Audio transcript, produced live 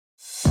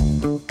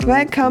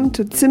Welcome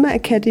to Zimmer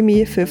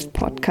Academy 5th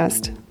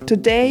podcast.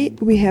 Today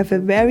we have a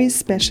very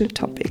special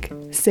topic,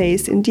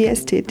 sales in the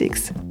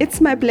aesthetics.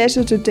 It's my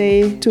pleasure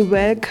today to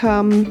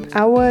welcome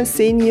our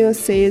senior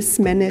sales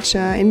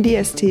manager in the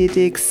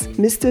aesthetics,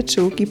 Mr.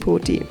 Joe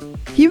Kiboti.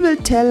 He will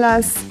tell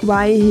us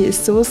why he is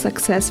so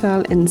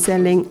successful in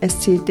selling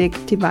aesthetic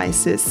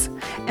devices.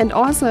 And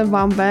also a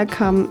warm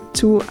welcome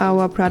to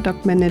our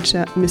product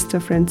manager, Mr.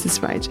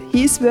 Francis Wright.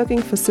 He is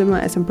working for Zimmer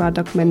as a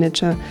product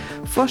manager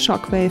for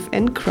shockwave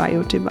and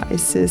cryo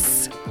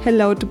devices.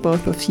 Hello to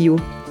both of you.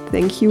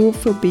 Thank you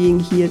for being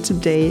here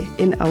today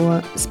in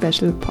our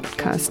special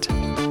podcast.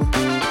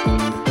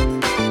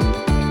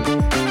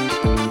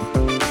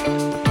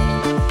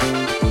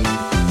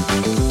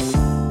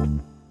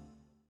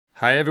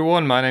 Hi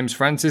everyone, my name's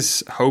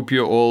Francis. Hope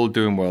you're all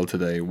doing well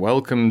today.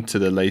 Welcome to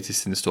the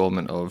latest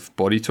installment of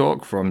Body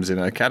Talk from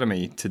Zimmer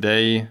Academy.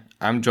 Today,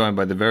 I'm joined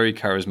by the very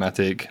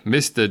charismatic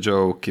Mr.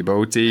 Joe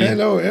Kiboti.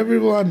 Hello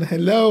everyone,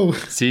 hello.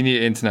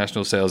 Senior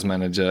International Sales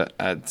Manager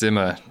at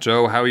Zimmer.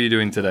 Joe, how are you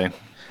doing today?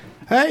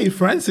 Hey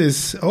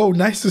Francis,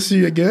 nice to see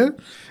you again.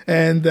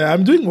 And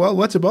I'm doing well.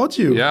 What about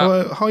you?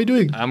 Yeah. How are you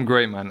doing? I'm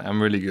great, man.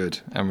 I'm really good.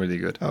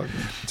 Oh,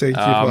 thank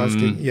you for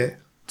asking. Yeah.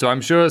 So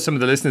I'm sure some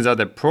of the listeners out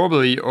there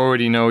probably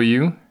already know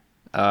you.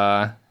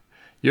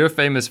 You're a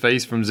famous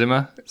face from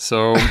Zimmer,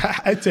 so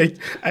I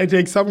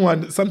take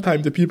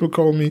sometimes the people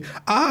call me,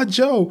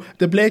 Joe,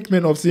 the black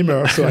man of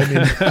Zimmer. So I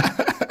mean,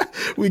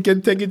 we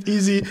can take it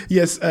easy.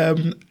 Yes, I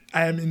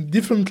am in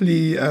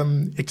differently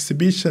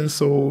exhibitions,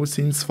 so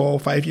since 4 or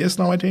 5 years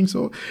now, I think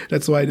so.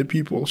 That's why the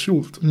people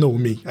should know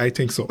me, I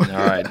think so. All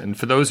right, and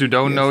for those who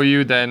don't know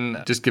you,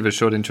 then just give a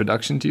short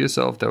introduction to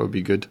yourself. That would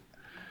be good.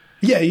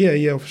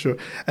 Yeah, for sure.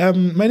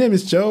 My name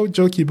is Joe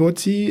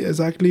Kiboti,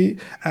 exactly,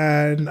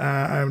 and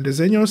I'm the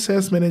senior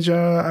sales manager.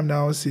 I'm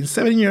now since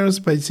 7 years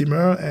by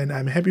Zimmer, and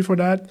I'm happy for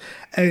that.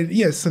 And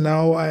yes,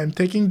 now I'm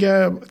taking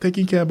care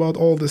about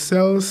all the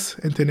sales,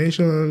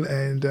 international,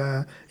 and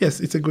yes,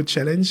 it's a good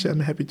challenge.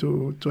 I'm happy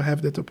to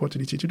have that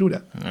opportunity to do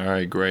that. All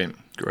right, great.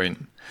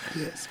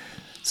 Yes.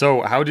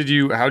 So how did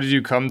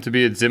you come to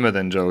be at Zimmer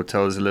then, Joe?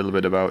 Tell us a little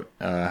bit about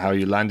how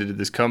you landed at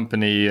this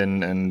company,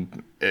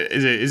 and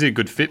is it a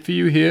good fit for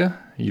you here?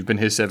 You've been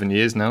here 7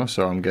 years now,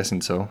 so I'm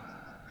guessing so.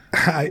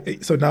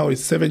 So now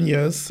it's 7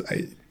 years.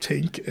 I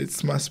think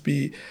it must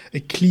be a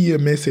clear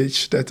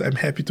message that I'm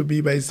happy to be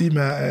by Zimmer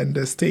and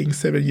staying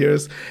 7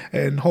 years,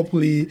 and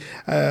hopefully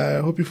I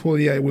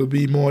will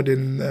be more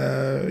than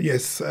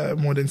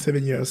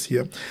 7 years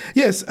here.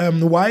 Yes.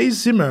 Why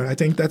Zimmer? I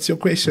think that's your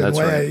question. That's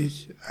why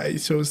right. I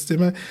chose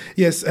Zimmer.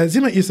 Yes,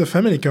 Zimmer is a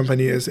family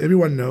company, as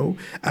everyone know.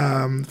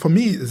 For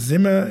me,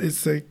 Zimmer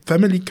is a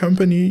family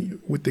company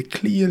with a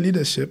clear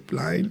leadership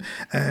line,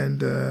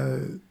 and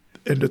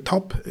in the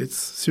top,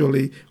 it's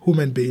surely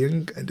human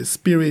being and the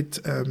spirit.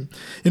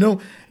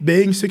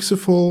 Being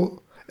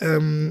successful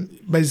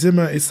by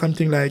Zimmer is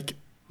something like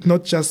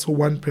not just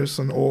one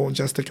person or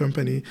just a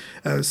company.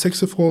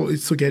 Successful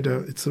is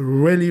together. It's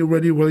really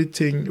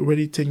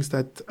things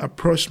that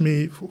approach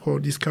me for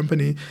this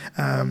company.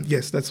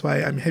 Yes, that's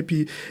why I'm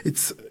happy.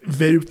 It's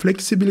the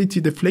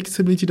flexibility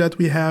that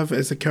we have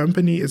as a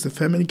company, as a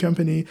family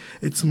company,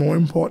 it's more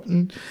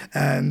important.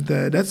 And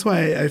that's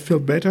why I feel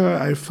better.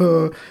 I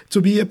feel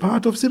to be a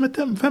part of Zimmer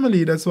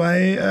family. That's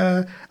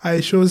why I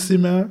chose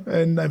Zimmer,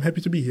 and I'm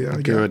happy to be here.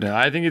 Good.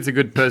 I think it's a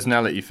good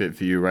personality fit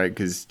for you, right?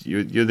 Because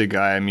you're the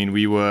guy. I mean,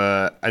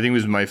 I think it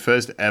was my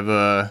first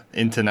ever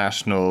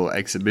international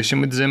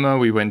exhibition with Zimmer.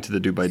 We went to the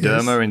Dubai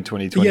Derma in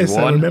 2021. Yes,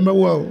 I remember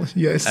well.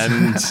 Yes.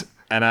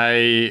 And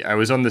I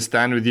was on the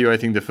stand with you, I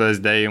think, the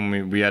first day,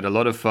 and we had a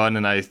lot of fun.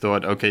 And I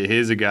thought, okay,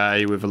 here's a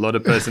guy with a lot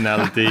of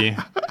personality.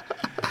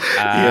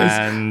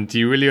 And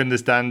you really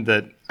understand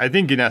that. I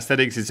think in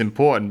aesthetics, it's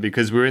important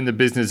because we're in the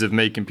business of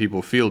making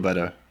people feel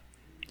better.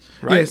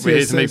 Right? Yes, we're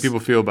here to make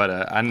people feel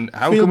better. And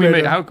how can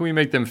we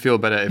make them feel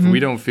better if we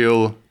don't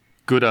feel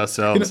good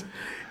ourselves?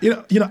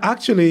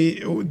 Actually,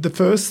 the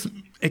first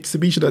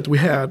exhibition that we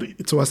had,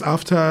 it was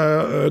after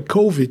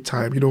COVID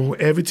time.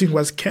 Everything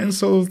was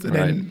cancelled, and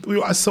then we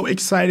were so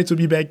excited to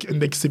be back in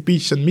the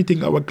exhibition,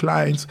 meeting our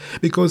clients,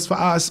 because for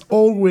us,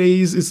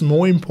 always is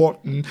more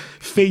important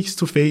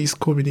face-to-face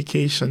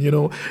communication.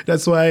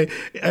 That's why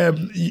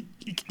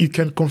you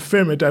can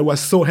confirm it. I was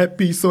so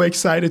happy, so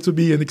excited to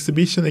be in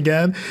exhibition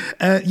again.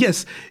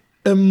 Yes.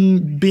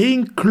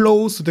 Being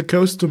close to the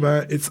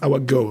customer, it's our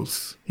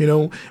goals.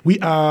 We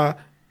are,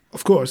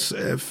 of course,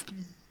 a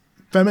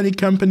family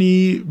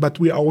company, but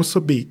we are also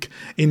big.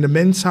 In the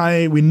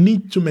meantime, we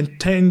need to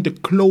maintain the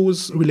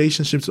close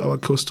relationships with our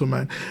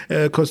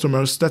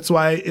customers. That's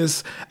why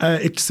is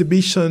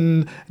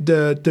exhibition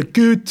the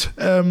good,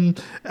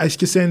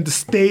 as you say, the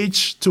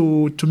stage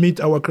to meet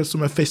our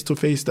customer face to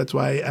face. That's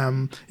why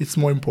it's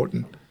more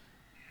important.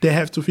 They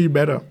have to feel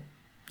better.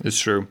 It's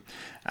true.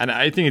 And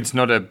I think it's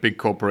not a big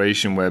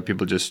corporation where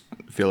people just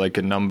feel like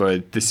a number.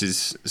 This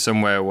is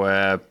somewhere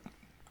where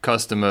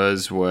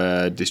customers,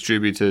 where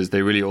distributors,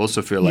 they really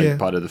also feel like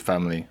part of the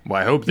family. Well,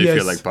 I hope they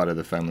feel like part of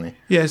the family.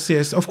 Yes.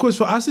 Of course,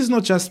 for us, it's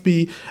not just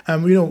we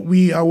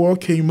are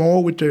working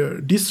more with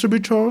the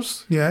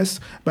distributors, yes,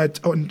 but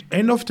on the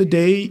end of the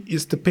day,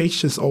 is the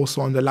patients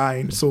also on the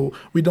line. So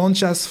we don't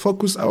just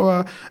focus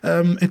our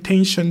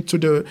attention to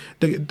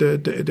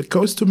the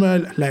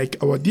customer, like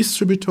our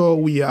distributor.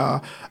 We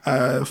are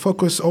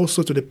focused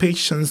also to the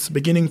patients,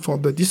 beginning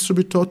from the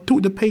distributor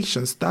to the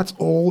patients. That's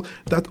all.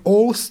 That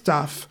all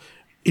stuff.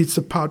 It's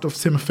a part of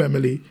Zimmer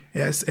family,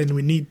 yes, and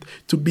we need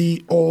to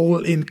be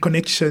all in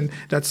connection.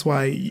 That's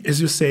why, as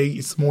you say,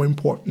 it's more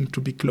important to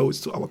be close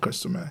to our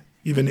customer,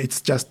 even if it's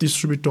just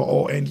distributor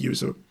or end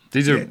user.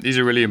 These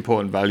are really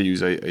important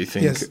values, I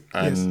think,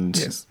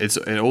 yes.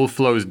 It all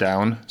flows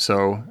down.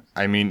 So,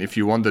 I mean, if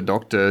you want the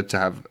doctor to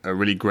have a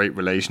really great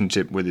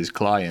relationship with his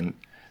client,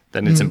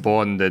 then it's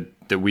important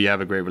that we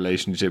have a great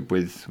relationship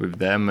with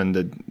them, and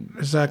that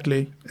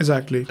exactly,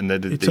 and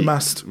that it's a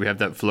must. We have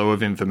that flow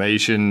of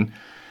information.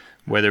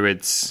 Whether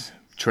it's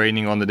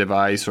training on the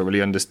device or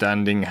really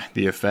understanding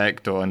the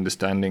effect or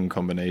understanding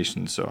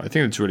combinations. So I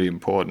think it's really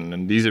important.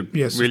 And these are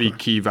really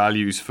key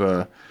values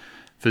for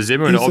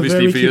Zimmer and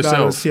obviously for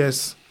yourself.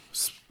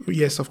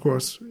 Yes, of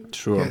course.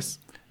 Sure. Yes.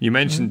 You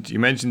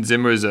mentioned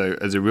Zimmer as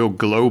a real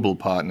global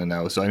partner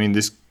now. So I mean,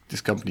 this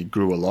company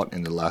grew a lot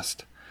in the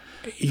last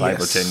 5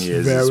 or 10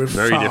 years. Very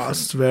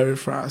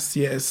fast.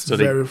 Yes, so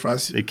very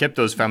fast. They kept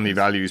those family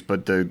values,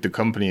 but the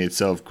company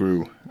itself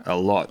grew a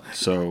lot.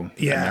 So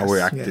now we're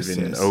active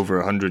in over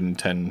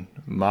 110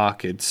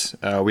 markets.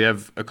 We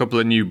have a couple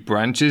of new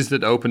branches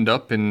that opened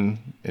up in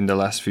the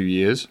last few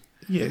years.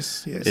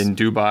 Yes. In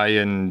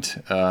Dubai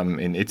and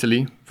in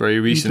Italy very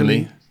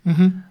recently.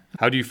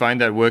 How do you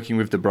find that working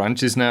with the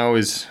branches now?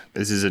 This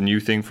is a new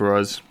thing for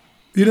us?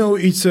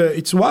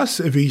 It was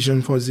a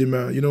vision for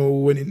Zimmer.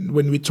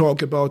 When we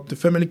talk about the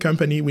family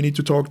company, we need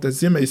to talk that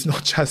Zimmer is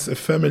not just a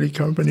family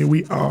company.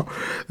 We are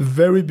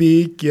very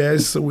big,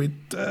 yes. With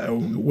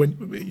when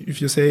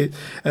you say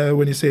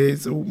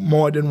it's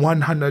more than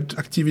 100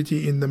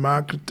 activity in the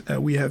market,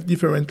 we have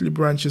differently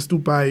branches,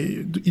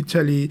 Dubai,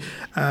 Italy.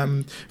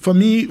 For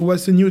me, it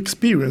was a new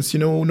experience.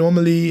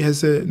 Normally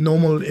as a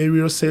normal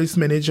area sales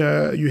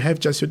manager, you have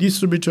just your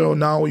distributor.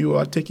 Now you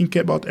are taking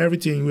care about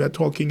everything. We are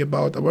talking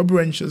about our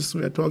branches.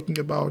 We are talking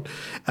about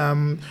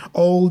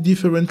all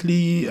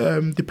differently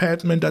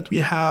department that we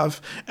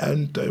have,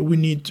 and we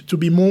need to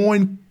be more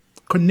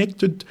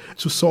connected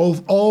to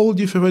solve all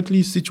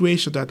differently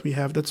situations that we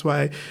have. That's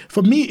why,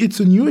 for me, it's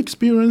a new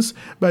experience.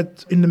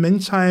 But in the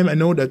meantime, I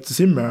know that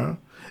Zimmer,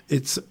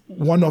 it's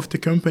one of the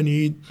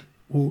company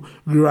who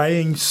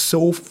growing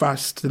so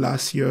fast the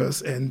last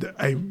years, and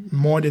I'm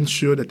more than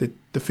sure that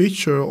the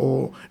future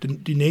or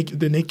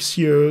the next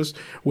years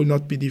will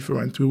not be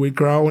different. We will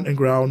grow and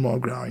grow and more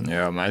growing.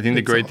 Yeah, I think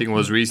the great thing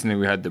was recently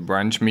we had the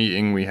branch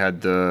meeting. We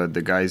had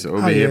the guys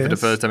over here for the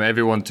first time,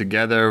 everyone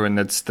together, and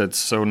that's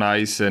so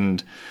nice.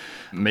 And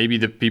maybe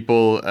the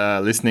people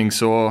listening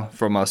saw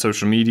from our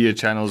social media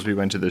channels, we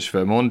went to the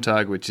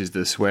Schwermontag, which is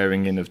the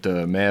swearing in of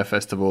the Mayor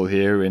Festival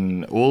here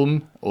in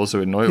Ulm,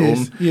 also in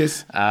Neu-Ulm.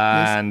 Yes.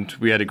 And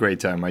we had a great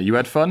time. You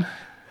had fun?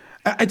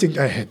 I think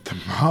I had the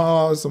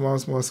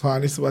most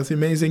fun. It was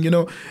amazing.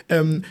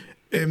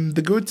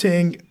 The good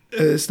thing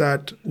is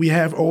that we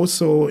have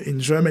also in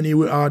Germany,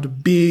 we are the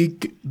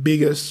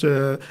biggest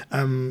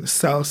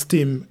sales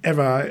team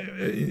ever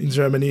in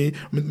Germany,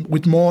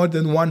 with more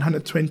than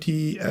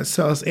 120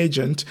 sales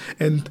agents,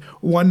 and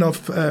one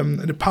of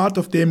the part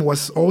of them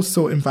was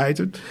also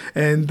invited,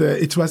 and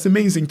it was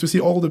amazing to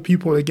see all the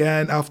people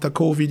again after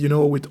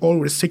COVID, with all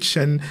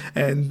restriction,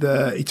 and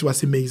it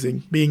was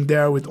amazing being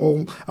there with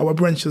all our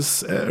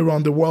branches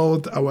around the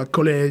world, our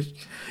colleagues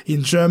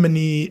in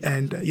Germany,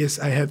 and yes,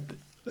 I have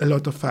a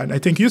lot of fun. I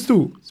think you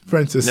too,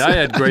 Francis. Yeah, I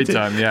had a great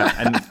time. Yeah,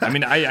 and I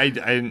mean,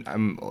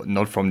 I'm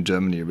not from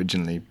Germany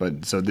originally,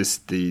 but so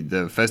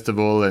the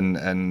festival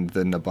and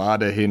the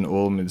Nabada here in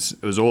Ulm, it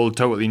was all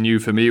totally new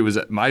for me. It was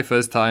my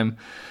first time,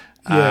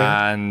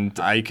 and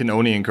I can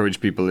only encourage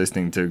people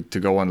listening to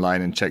go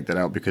online and check that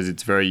out, because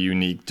it's very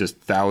unique. Just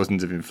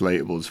thousands of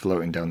inflatables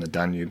floating down the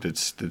Danube.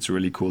 That's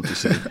really cool to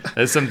see.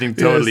 There's something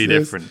totally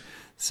different.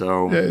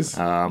 So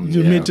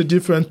you meet a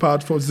different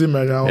part for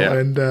Zimmer now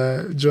and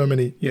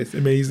Germany. Yes,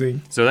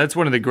 amazing. So that's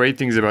one of the great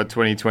things about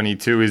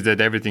 2022 is that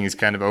everything is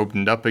kind of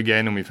opened up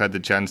again, and we've had the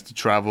chance to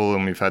travel,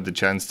 and we've had the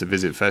chance to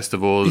visit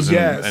festivals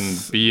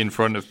and be in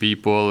front of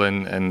people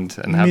and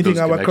have meeting those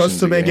our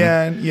customer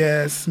again.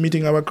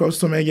 Meeting our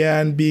customer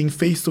again, being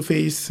face to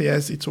face.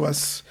 Yes, it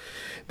was.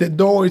 The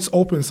door is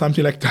open,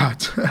 something like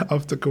that,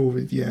 after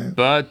COVID,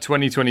 But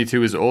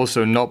 2022 has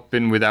also not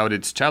been without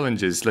its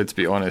challenges, let's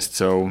be honest.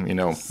 So,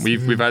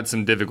 we've had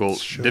some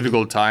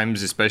difficult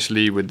times,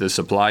 especially with the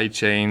supply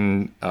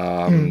chain,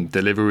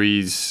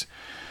 deliveries.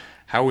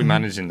 How are we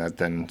managing that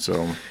then?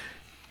 So,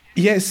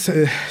 yes,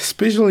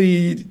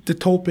 especially the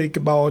topic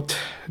about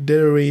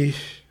dairy,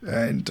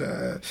 and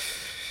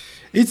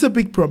it's a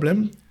big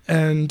problem.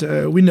 And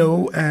we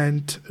know,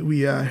 and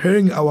we are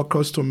hearing our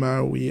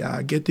customer, we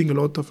are getting a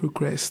lot of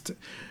requests.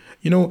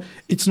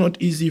 It's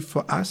not easy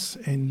for us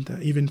and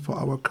even for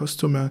our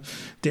customer.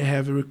 They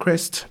have a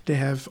request, they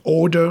have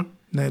order,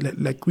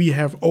 like we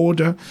have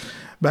order.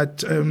 But,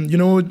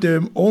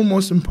 the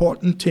almost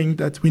important thing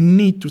that we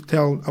need to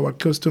tell our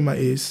customer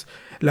is,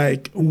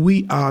 like,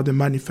 we are the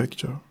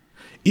manufacturer.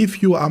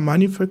 If you are a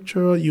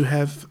manufacturer, you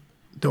have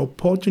the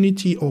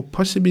opportunity or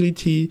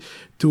possibility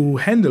to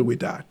handle with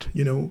that.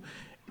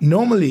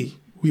 Normally,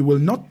 we will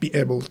not be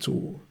able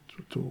to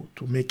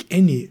make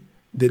any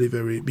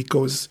delivery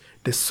because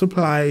the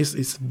supplies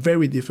is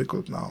very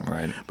difficult now.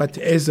 Right. But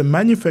as a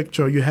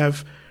manufacturer, you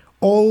have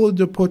all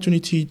the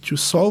opportunity to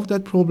solve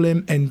that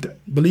problem. And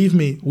believe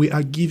me, we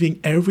are giving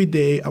every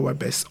day our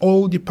best.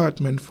 All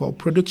department for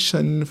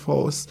production,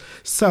 for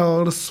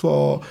sales,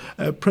 for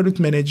product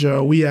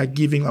manager, we are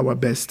giving our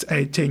best.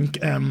 I think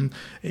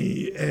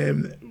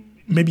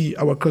maybe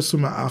our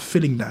customer are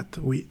feeling that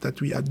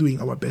we are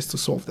doing our best to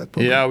solve that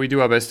problem. Yeah, we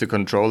do our best to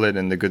control it.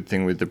 And the good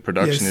thing with the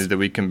production is that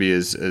we can be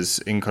as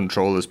in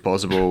control as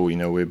possible.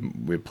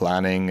 We're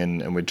planning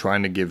and we're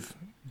trying to give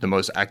the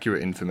most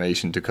accurate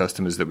information to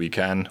customers that we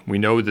can. We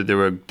know that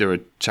there are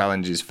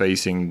challenges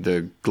facing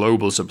the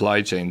global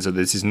supply chain, so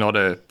this is not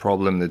a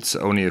problem that's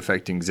only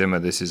affecting Zimmer.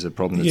 This is a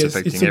problem that's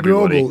affecting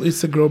everybody.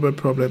 It's a global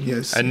problem,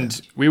 yes.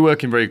 And we're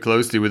working very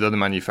closely with other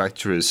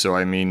manufacturers. So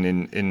I mean,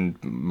 in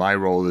my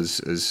role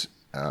as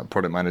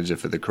product manager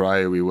for the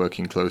cryo, we're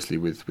working closely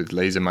with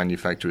laser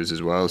manufacturers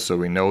as well. So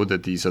we know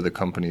that these other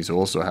companies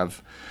also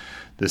have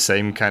the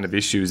same kind of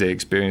issues. They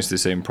experience the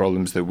same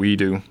problems that we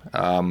do.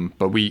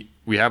 But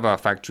we have our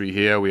factory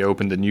here. We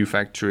opened a new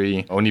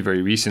factory only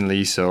very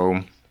recently,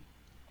 so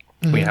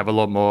we have a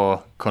lot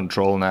more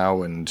control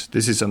now, and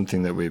this is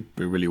something that we're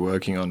really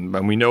working on.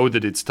 And we know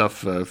that it's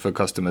tough for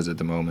customers at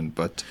the moment.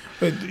 But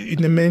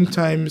in the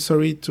meantime,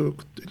 sorry to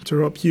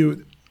interrupt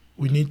you,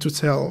 we need to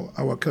tell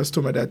our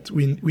customer that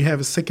we have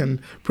a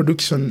second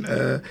production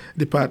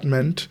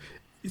department.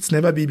 It's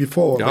never been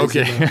before.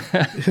 Okay.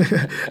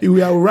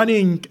 We are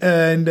running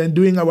and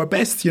doing our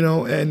best,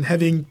 and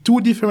having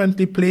two different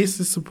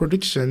places of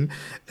production.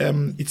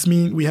 It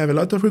means we have a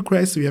lot of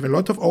requests, we have a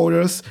lot of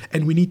orders,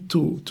 and we need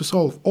to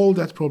solve all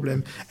that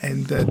problem.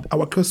 And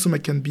our customer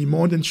can be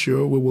more than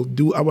sure we will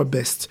do our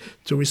best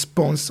to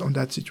respond on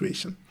that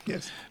situation.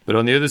 Yes. But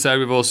on the other side,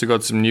 we've also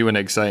got some new and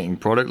exciting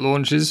product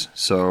launches.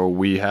 So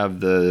we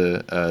have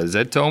the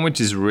Z-Tone, which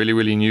is really,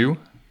 really new.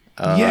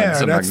 It's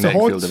a magnetic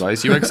field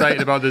device. You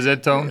excited about the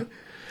Z-Tone?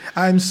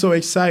 I'm so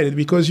excited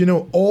because,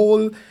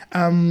 all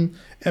and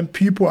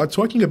people are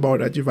talking about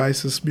that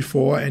devices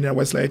before. And I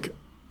was like,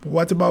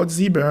 what about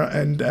Zimmer?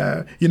 And,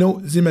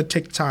 Zimmer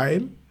take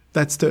time.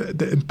 That's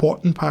the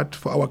important part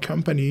for our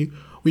company.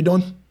 We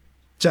don't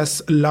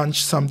just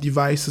launch some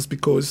devices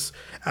because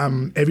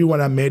everyone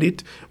has made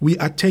it. We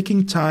are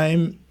taking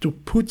time to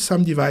put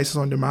some devices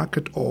on the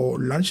market or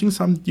launching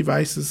some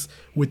devices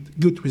with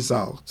good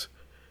result,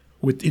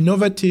 with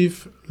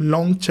innovative,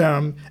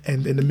 long-term,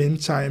 and in the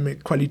meantime,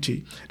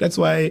 quality. That's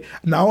why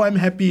now I'm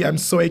happy. I'm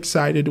so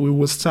excited. We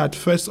will start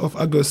 1st of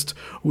August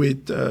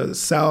with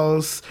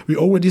sales. We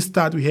already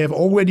start. We have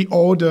already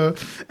order,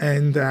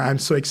 and I'm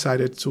so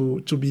excited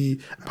to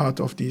be part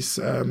of this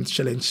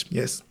challenge.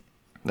 Yes.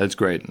 That's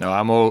great. No,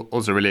 I'm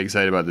also really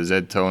excited about the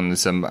Z-Tone.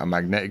 It's a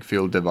magnetic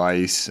field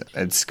device.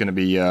 It's going to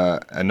be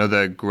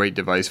another great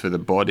device for the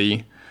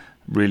body.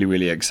 Really,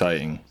 really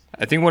exciting.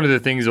 I think one of the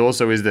things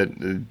also is that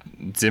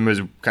Zimmer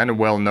is kind of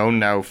well known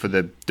now for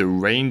the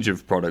range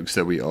of products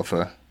that we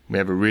offer. We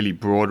have a really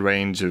broad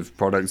range of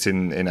products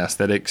in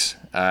aesthetics.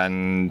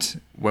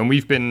 And when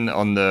we've been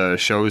on the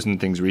shows and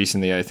things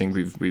recently, I think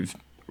we've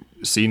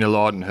seen a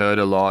lot and heard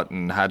a lot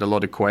and had a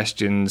lot of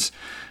questions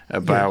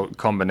about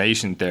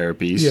combination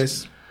therapies.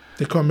 Yes.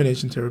 The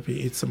combination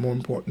therapy, it's more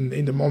important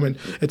at the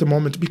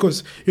moment,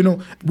 because,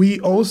 we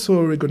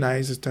also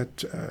recognize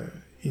that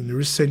in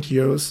recent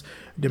years,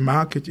 the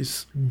market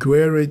is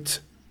geared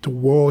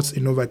towards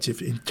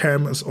innovative in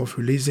terms of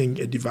releasing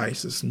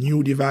devices,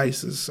 new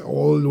devices,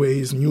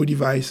 always new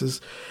devices.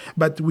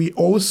 But we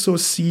also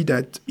see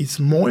that it's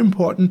more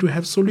important to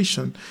have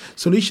solutions.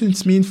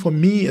 Solutions mean for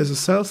me as a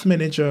sales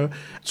manager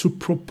to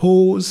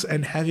propose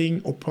and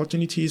having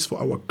opportunities for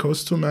our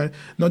customer,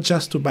 not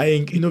just to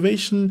buying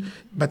innovation,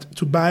 but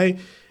to buy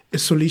a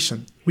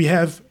solution. We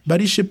have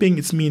body shaping,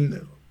 it's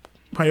mean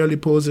priorly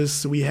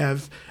poses, we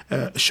have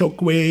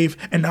shockwave,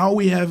 and now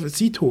we have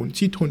Z-Tone.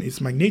 Z-Tone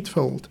is magnet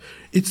field.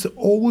 It's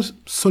all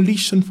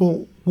solution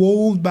for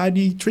whole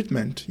body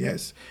treatment,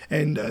 yes.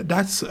 And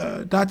that's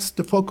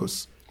the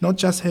focus, not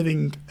just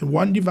having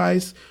one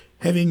device,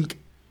 having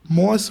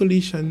more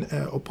solution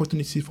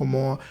opportunity for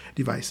more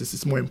devices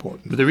is more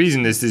important. But the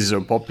reason this is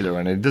so popular,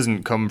 and it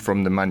doesn't come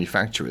from the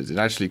manufacturers, it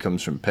actually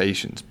comes from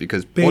patients,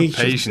 because what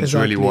patients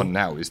really want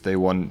now is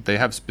they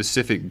have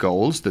specific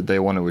goals that they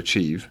want to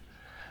achieve.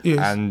 Yes.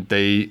 And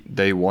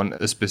they want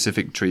a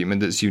specific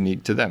treatment that's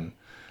unique to them.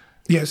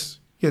 Yes.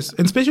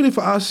 And especially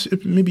for us,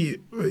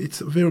 maybe it's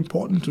very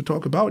important to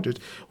talk about it.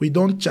 We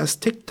don't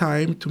just take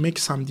time to make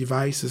some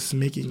devices,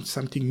 making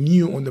something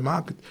new on the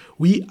market.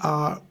 We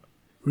are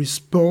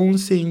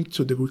responding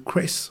to the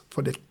requests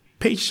for the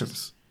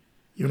patients.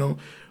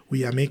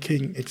 We are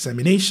making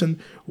examination.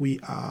 We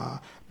are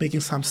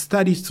making some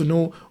studies to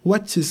know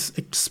what is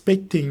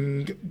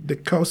expecting the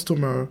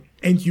customer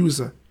end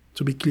user,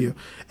 to be clear.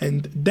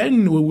 And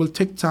then we will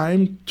take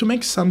time to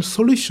make some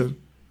solution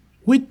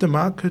with the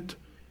market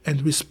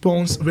and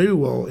response very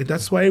well. And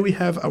that's why we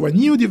have our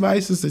new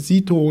devices, the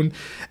Z-Tone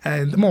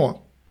and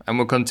more. And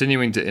we're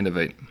continuing to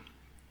innovate.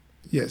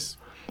 Yes.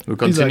 We're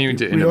continuing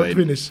to innovate. We are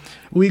finished.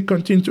 We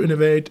continue to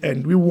innovate,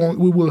 and we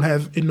will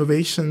have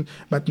innovation,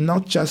 but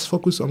not just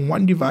focus on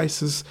one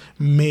devices.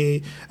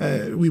 We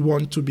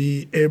want to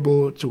be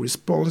able to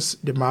respond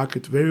the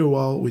market very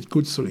well with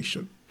good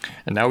solution.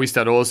 And now we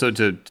start also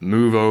to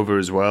move over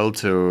as well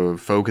to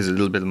focus a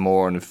little bit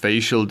more on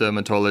facial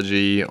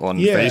dermatology, on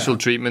facial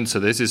treatment. So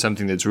this is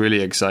something that's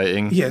really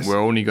exciting. Yes.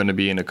 We're only going to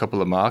be in a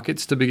couple of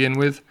markets to begin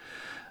with.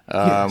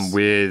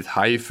 With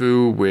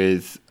HIFU,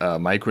 with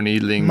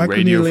microneedling,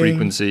 radio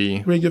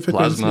frequency,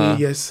 plasma.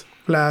 Yes,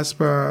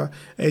 plasma,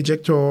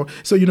 ejector.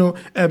 So,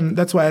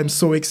 that's why I'm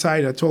so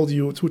excited. I told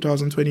you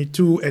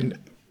 2022 and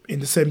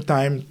in the same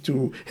time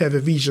to have a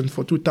vision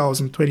for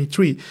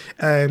 2023.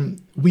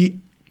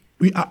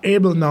 We are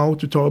able now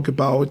to talk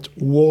about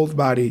whole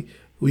body.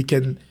 We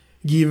can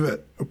give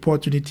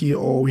opportunity,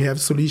 or we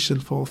have solution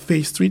for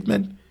face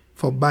treatment,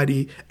 for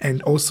body,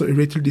 and also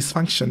erectile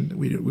dysfunction.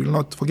 We will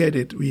not forget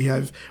it. We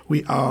have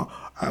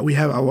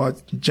our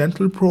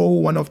Gentle Pro,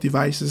 one of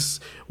devices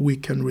we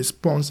can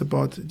respond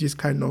about this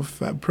kind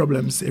of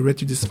problems,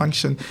 erectile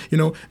dysfunction.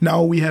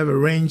 Now we have a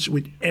range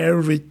with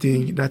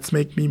everything that's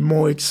make me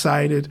more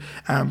excited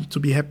to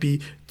be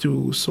happy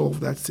to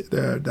solve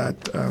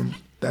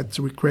that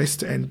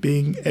request and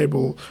being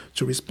able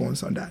to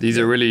respond on that. These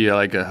are really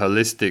like a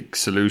holistic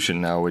solution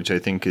now, which I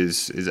think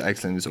is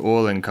excellent. It's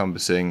all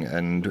encompassing,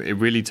 and it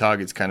really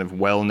targets kind of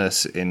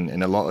wellness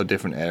in a lot of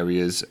different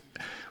areas.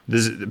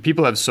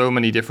 People have so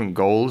many different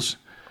goals,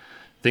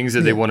 things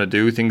that they want to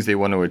do, things they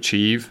want to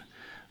achieve,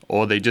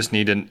 or they just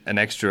need an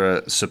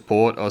extra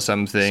support or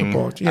something.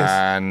 Support, yes.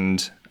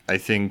 And I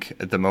think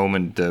at the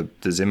moment,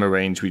 the Zimmer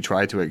range, we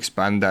try to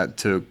expand that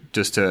to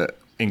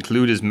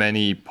include as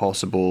many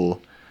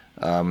possible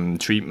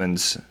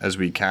treatments as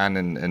we can,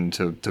 and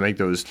to make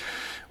those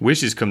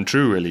wishes come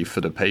true really for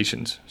the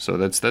patient. So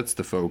that's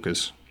the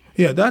focus.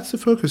 Yeah, that's the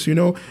focus.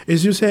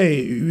 As you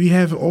say, we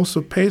have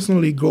also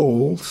personally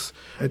goals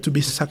to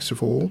be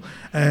successful.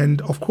 And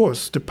of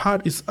course, the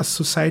part is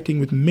associating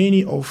with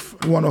many of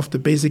one of the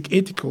basic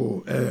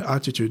ethical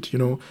attitude,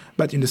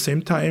 But in the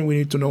same time, we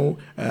need to know,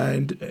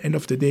 and at the end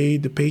of the day,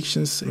 the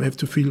patients have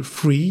to feel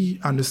free,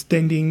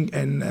 understanding,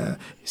 and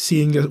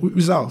seeing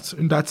results.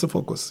 And that's the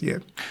focus, yeah.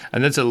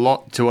 And that's a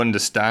lot to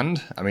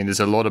understand. I mean, there's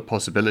a lot of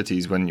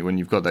possibilities when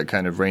you've got that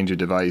kind of range of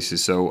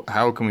devices. So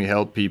how can we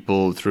help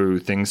people through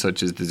things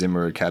such as the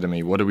Zimmer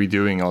Academy? What are we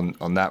doing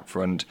on that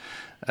front?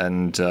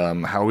 And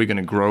how are we going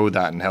to grow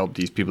that and help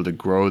these people to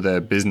grow their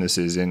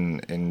businesses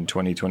in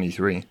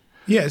 2023?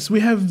 Yes, we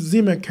have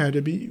Zimmer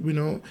Academy.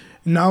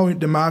 Now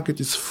the market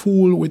is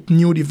full with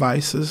new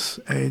devices,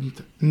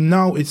 and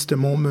now it's the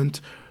moment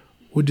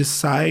we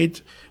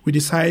decide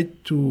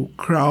to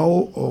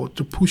grow or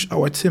to push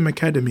our Zimmer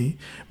Academy,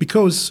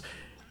 because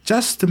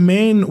just the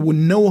man who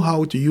know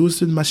how to use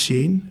the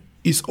machine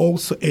is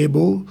also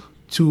able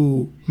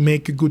to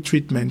make a good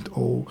treatment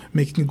or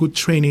making a good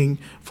training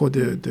for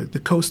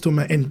the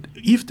customer. And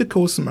if the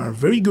customer are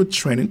very good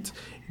trained,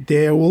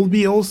 they will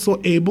be also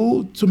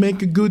able to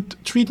make a good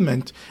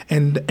treatment.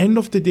 And at the end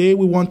of the day,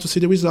 we want to see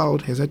the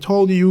result. As I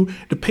told you,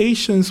 the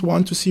patients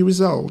want to see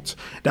results.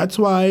 That's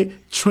why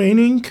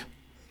training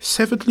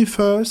safely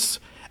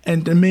first,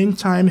 and in the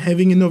meantime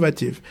being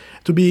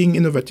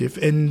innovative.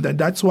 And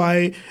that's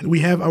why we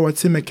have our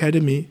Zimmer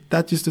Academy.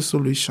 That is the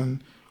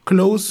solution.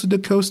 Close to the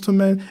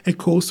customer and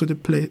close to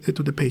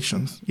the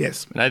patients.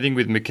 Yes. And I think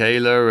with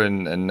Michaela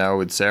and now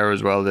with Sarah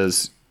as well,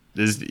 there's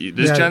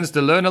chance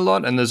to learn a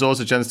lot, and there's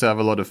also a chance to have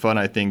a lot of fun.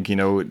 I think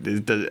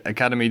the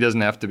academy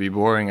doesn't have to be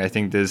boring. I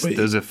think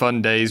there's a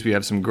fun days. We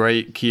have some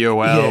great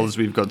KOLs.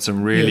 We've got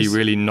some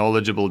really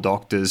knowledgeable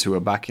doctors who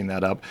are backing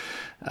that up,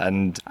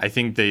 and I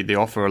think they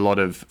offer a lot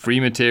of free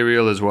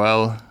material as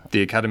well.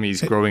 The academy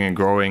is growing and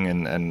growing,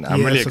 and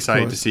I'm really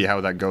excited to see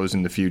how that goes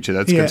in the future.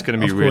 That's going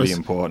to be really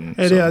important.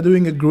 And they are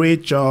doing a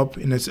great job.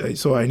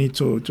 So I need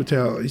to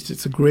tell,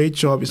 it's a great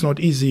job. It's not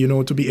easy,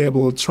 to be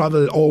able to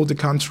travel all the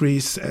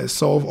countries,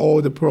 solve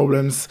all the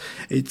problems.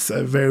 It's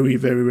very,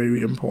 very,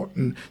 very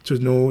important to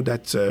know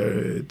that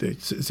the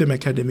Zimmer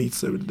Academy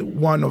is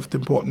one of the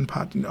important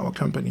part in our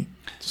company.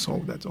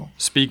 So that's all.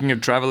 Speaking of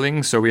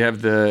traveling, so we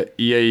have the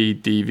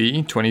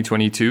EADV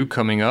 2022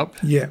 coming up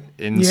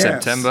in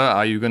September.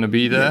 Are you going to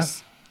be there?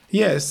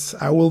 Yes,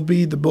 I will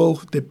be the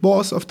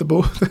boss of the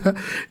booth,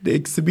 the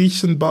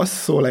exhibition boss,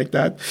 so like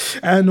that.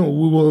 And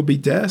we will be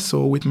there.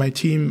 So with my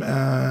team,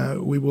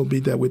 we will be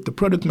there with the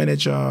product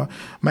manager,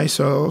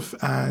 myself,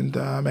 and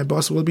my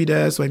boss will be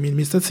there. So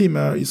Mr.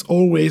 Zimmer is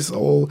always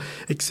all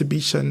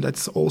exhibition.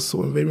 That's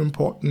also very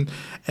important.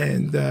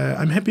 And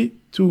I'm happy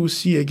to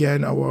see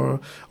again all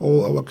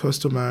our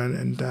customers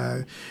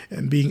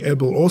and being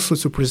able also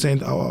to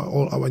present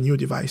all our new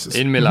devices.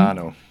 In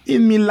Milano.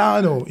 In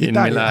Milano, Italia. In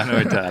Milano,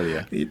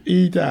 Italia.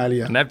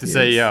 Italia. And I have to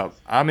say,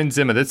 Armin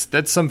Zimmer,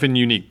 that's something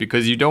unique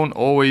because you don't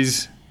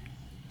always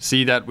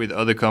see that with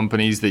other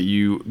companies, that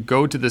you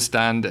go to the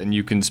stand and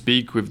you can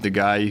speak with the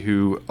guy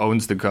who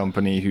owns the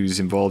company, who's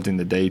involved in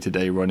the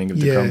day-to-day running of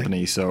the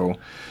company. So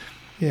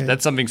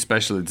that's something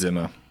special at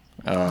Zimmer.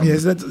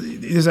 Yes,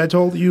 as I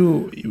told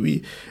you,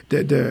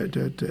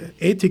 the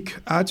ethic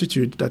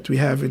attitude that we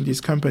have in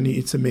this company,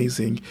 it's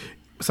amazing.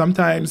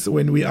 Sometimes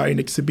when we are in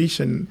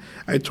exhibition,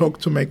 I talk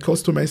to my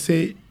customer, I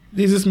say,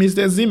 "This is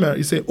Mr. Zimmer."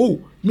 He say,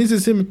 "Oh, Mr.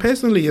 Zimmer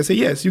personally?" I say,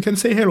 "Yes, you can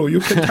say hello, you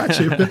can touch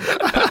him."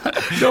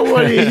 Don't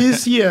worry,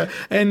 he's here.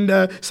 And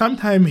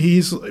sometimes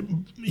he's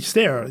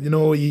there,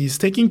 he's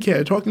taking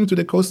care, talking to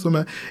the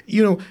customer.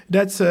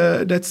 That's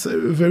a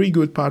very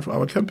good part of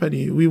our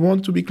company. We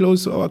want to be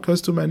close to our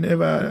customer,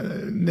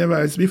 never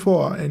as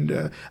before.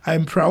 And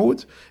I'm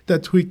proud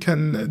that we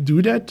can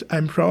do that.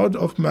 I'm proud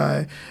of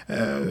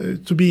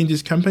to be in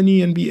this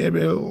company and be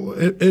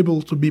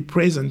able to be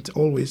present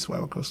always for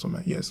our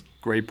customer. Yes.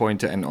 Great point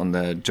to end on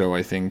there, Joe,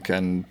 I think.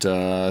 And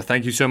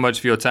thank you so much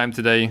for your time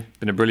today.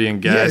 Been a brilliant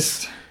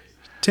guest. Yes.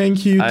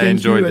 Thank you. I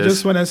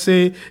just want to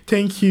say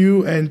thank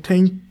you, and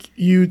thank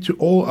you to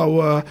all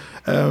our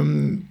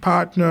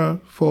partner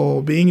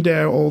for being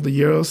there all the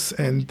years,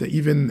 and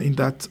even in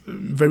that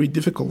very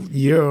difficult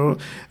year,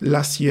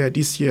 last year,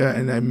 this year.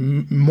 And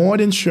I'm more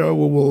than sure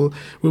we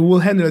will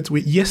handle it.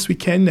 Yes, we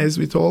can, as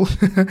we told.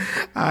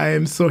 I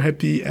am so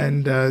happy,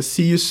 and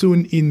see you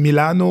soon in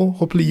Milano.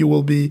 Hopefully, you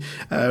will be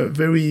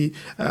very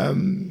a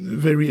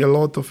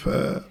lot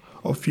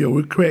of your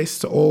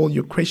requests, all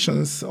your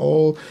questions,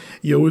 all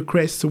your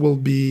requests will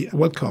be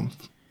welcome.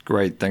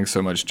 Great. Thanks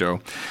so much, Joe.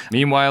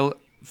 Meanwhile,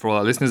 for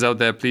our listeners out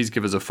there, please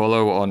give us a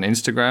follow on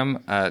Instagram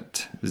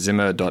at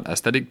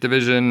Zimmer.Aesthetic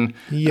Division.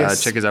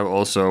 Yes. Check us out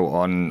also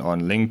on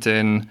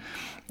LinkedIn.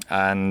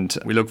 And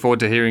we look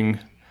forward to hearing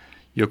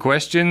your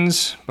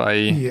questions by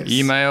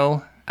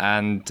email.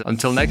 And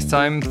until next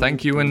time,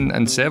 thank you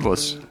and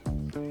servus.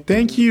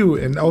 Thank you,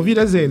 and auf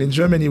Wiedersehen. In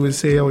Germany, we'll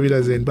say auf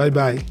Wiedersehen.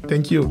 Bye-bye.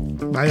 Thank you.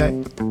 Bye.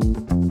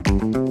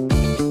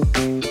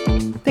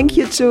 Thank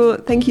you, Joe.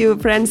 Thank you,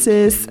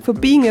 Francis, for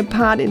being a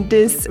part in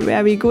this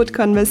very good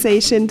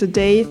conversation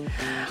today.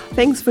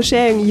 Thanks for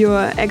sharing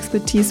your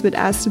expertise with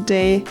us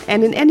today.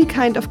 And in any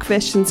kind of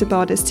questions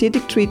about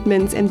aesthetic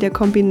treatments and their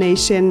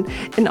combination,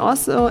 and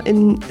also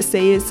in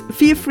sales,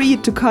 feel free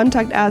to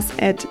contact us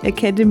at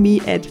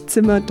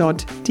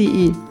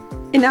academy@zimmer.de.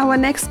 In our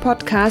next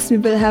podcast, we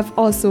will have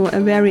also a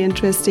very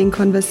interesting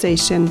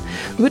conversation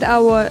with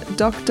our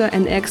doctor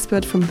and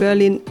expert from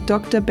Berlin,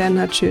 Dr.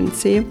 Bernhard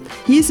Schönzee.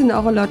 He's an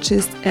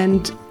urologist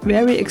and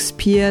very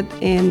expert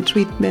in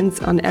treatments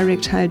on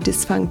erectile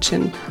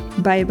dysfunction.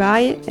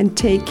 Bye-bye and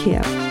take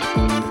care.